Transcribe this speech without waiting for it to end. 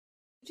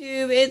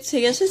YouTube, it's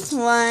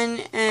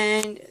This1,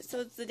 and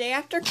so it's the day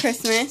after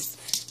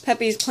Christmas.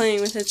 Peppy's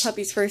playing with his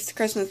puppy's first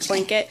Christmas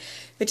blanket,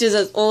 which is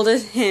as old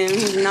as him.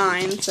 He's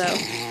 9, so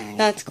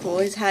that's cool.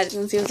 He's had it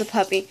since he was a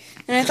puppy.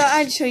 And I thought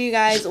I'd show you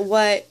guys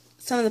what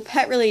some of the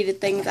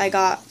pet-related things I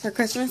got for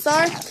Christmas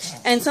are.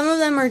 And some of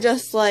them are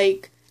just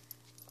like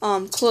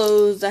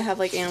clothes that have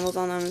like animals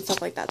on them and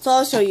stuff like that. So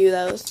I'll show you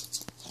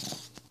those.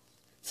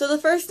 So the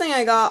first thing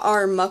I got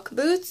are muck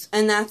boots,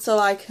 and that's so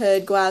I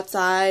could go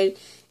outside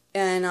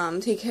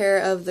and take care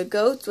of the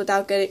goats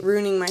without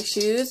ruining my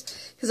shoes,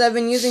 because I've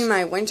been using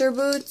my winter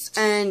boots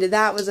and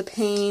that was a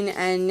pain,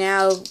 and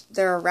now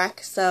they're a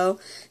wreck, so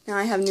now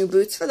I have new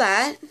boots for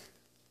that.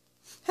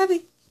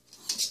 Happy.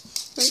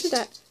 Where's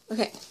that?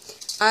 Okay.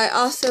 I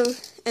also,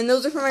 and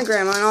those are for my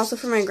grandma, and also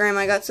for my grandma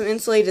I got some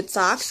insulated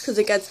socks because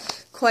it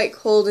gets quite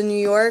cold in New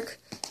York,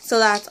 so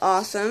that's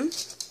awesome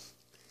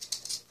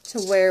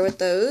to wear with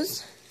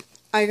those.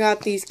 I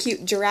got these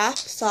cute giraffe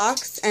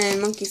socks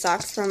and monkey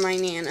socks from my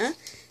Nana.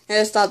 I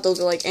just thought those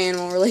were like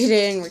animal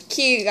related and were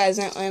cute. You guys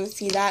might want to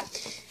see that.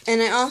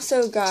 And I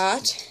also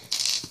got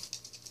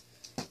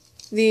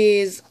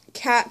these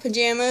cat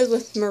pajamas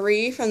with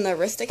Marie from the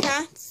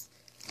Aristocats.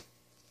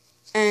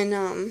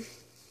 And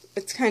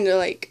it's kind of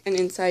like an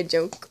inside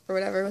joke or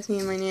whatever with me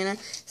and my Nana.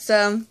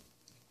 So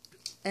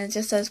it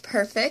just says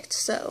perfect.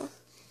 So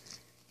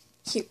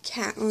cute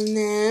cat on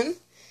them.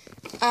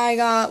 I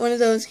got one of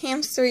those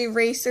hamster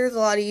erasers a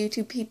lot of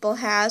YouTube people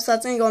have, so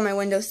that's going to go on my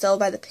windowsill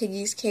by the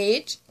piggy's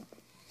cage.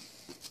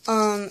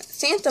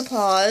 Santa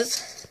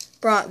Claus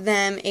brought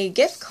them a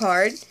gift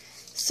card,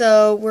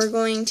 so we're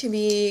going to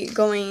be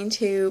going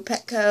to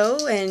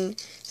Petco and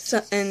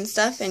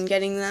stuff and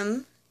getting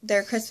them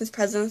their Christmas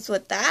presents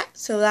with that,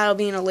 so that'll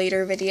be in a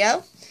later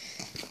video.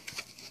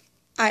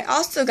 I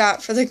also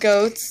got for the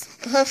goats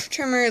hoof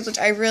trimmers, which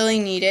I really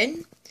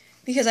needed,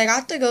 because I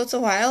got the goats a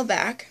while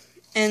back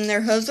and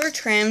their hooves were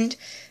trimmed,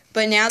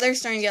 but now they're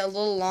starting to get a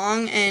little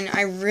long, and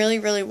I really,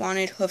 really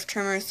wanted hoof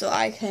trimmers so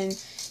I can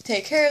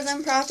take care of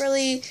them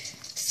properly.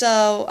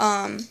 So,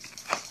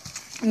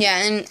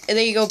 yeah, and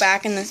they go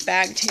back in this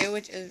bag too,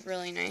 which is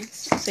really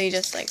nice. So you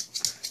just, like,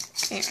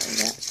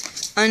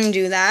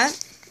 undo that,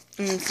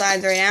 and it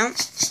slides right out.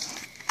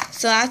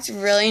 So that's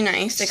really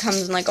nice. It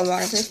comes in, like, a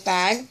waterproof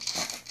bag.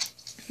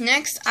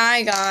 Next,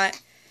 I got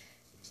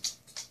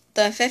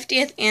the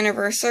 50th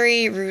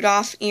anniversary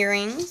Rudolph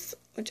earrings,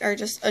 which are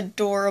just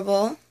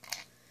adorable.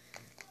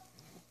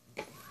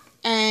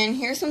 And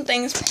here's some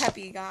things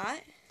Peppy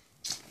got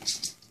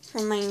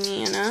from my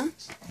Nana.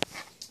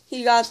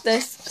 He got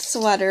this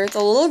sweater. It's a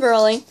little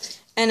girly,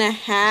 and a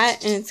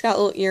hat, and it's got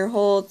little ear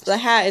holes. The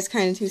hat is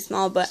kind of too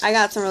small, but I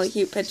got some really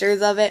cute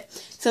pictures of it.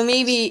 So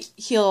maybe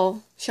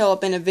he'll show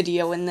up in a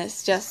video in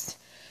this just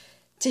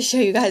to show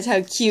you guys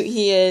how cute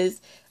he is.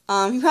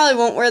 He probably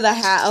won't wear the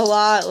hat a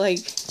lot, like,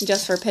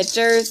 just for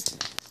pictures.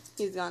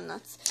 He's gone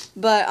nuts.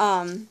 But,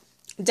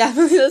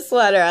 definitely the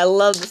sweater. I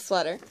love the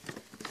sweater.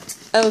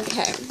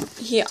 Okay.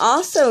 He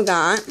also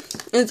got,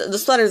 the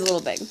sweater's a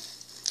little big.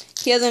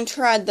 He hasn't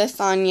tried this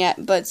on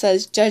yet, but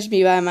says, "Judge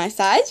me by my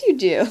size, you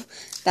do."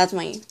 That's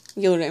my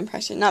Yoda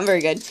impression. Not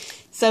very good.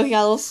 So he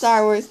got a little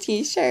Star Wars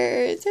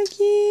t-shirt. So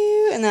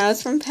cute. And that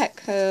was from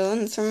Petco,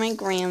 and it's from my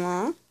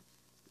grandma.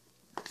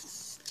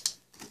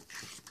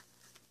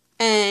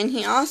 And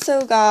he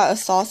also got a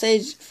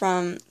sausage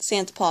from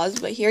Santa Claus,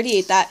 but he already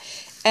ate that.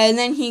 And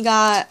then he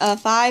got a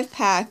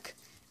 5-pack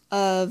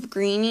of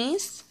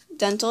Greenies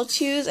dental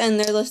chews, and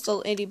they're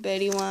little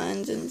itty-bitty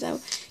ones, and so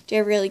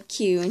they're really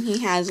cute, and he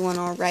has one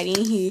already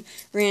he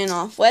ran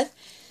off with.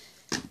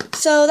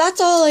 So that's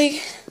all, like,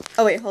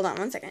 oh wait, hold on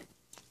one second.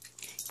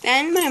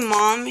 Then my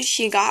mom,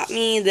 she got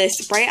me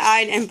this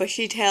bright-eyed and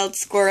bushy-tailed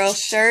squirrel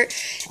shirt,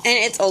 and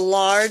it's a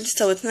large,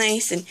 so it's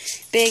nice and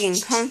big and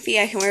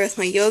comfy. I can wear it with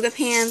my yoga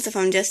pants if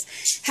I'm just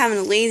having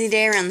a lazy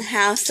day around the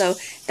house, so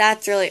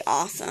that's really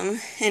awesome,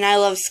 and I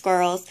love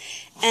squirrels.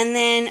 And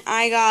then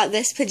I got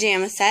this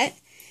pajama set,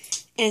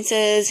 and it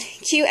says,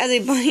 "Cute as a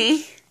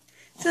bunny."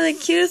 So the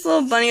cutest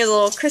little bunny with a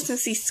little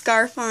Christmassy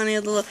scarf on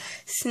it, little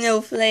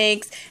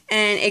snowflakes,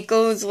 and it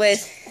goes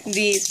with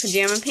these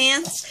pajama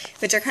pants,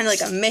 which are kind of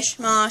like a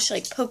mishmash,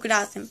 like polka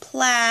dots and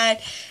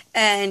plaid,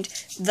 and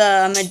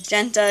the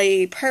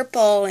magenta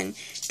purple and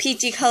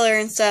peachy color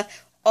and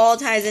stuff all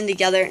ties in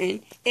together,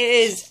 and it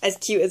is as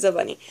cute as a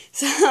bunny.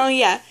 So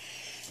yeah.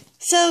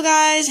 So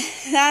guys,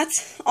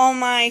 that's all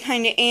my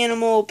kind of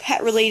animal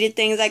pet related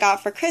things I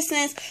got for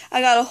Christmas.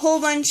 I got a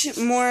whole bunch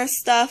more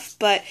stuff,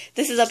 but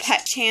this is a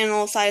pet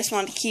channel, so I just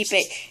wanted to keep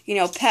it, you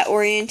know, pet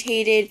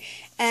orientated.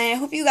 And I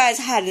hope you guys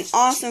had an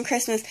awesome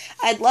Christmas.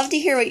 I'd love to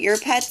hear what your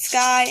pets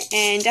got,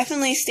 and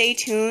definitely stay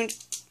tuned,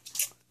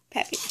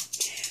 Peppy,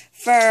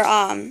 for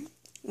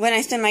when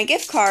I send my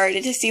gift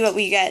card to see what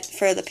we get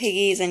for the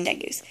piggies and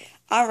deggoos.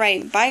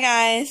 Alright, bye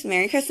guys.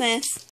 Merry Christmas.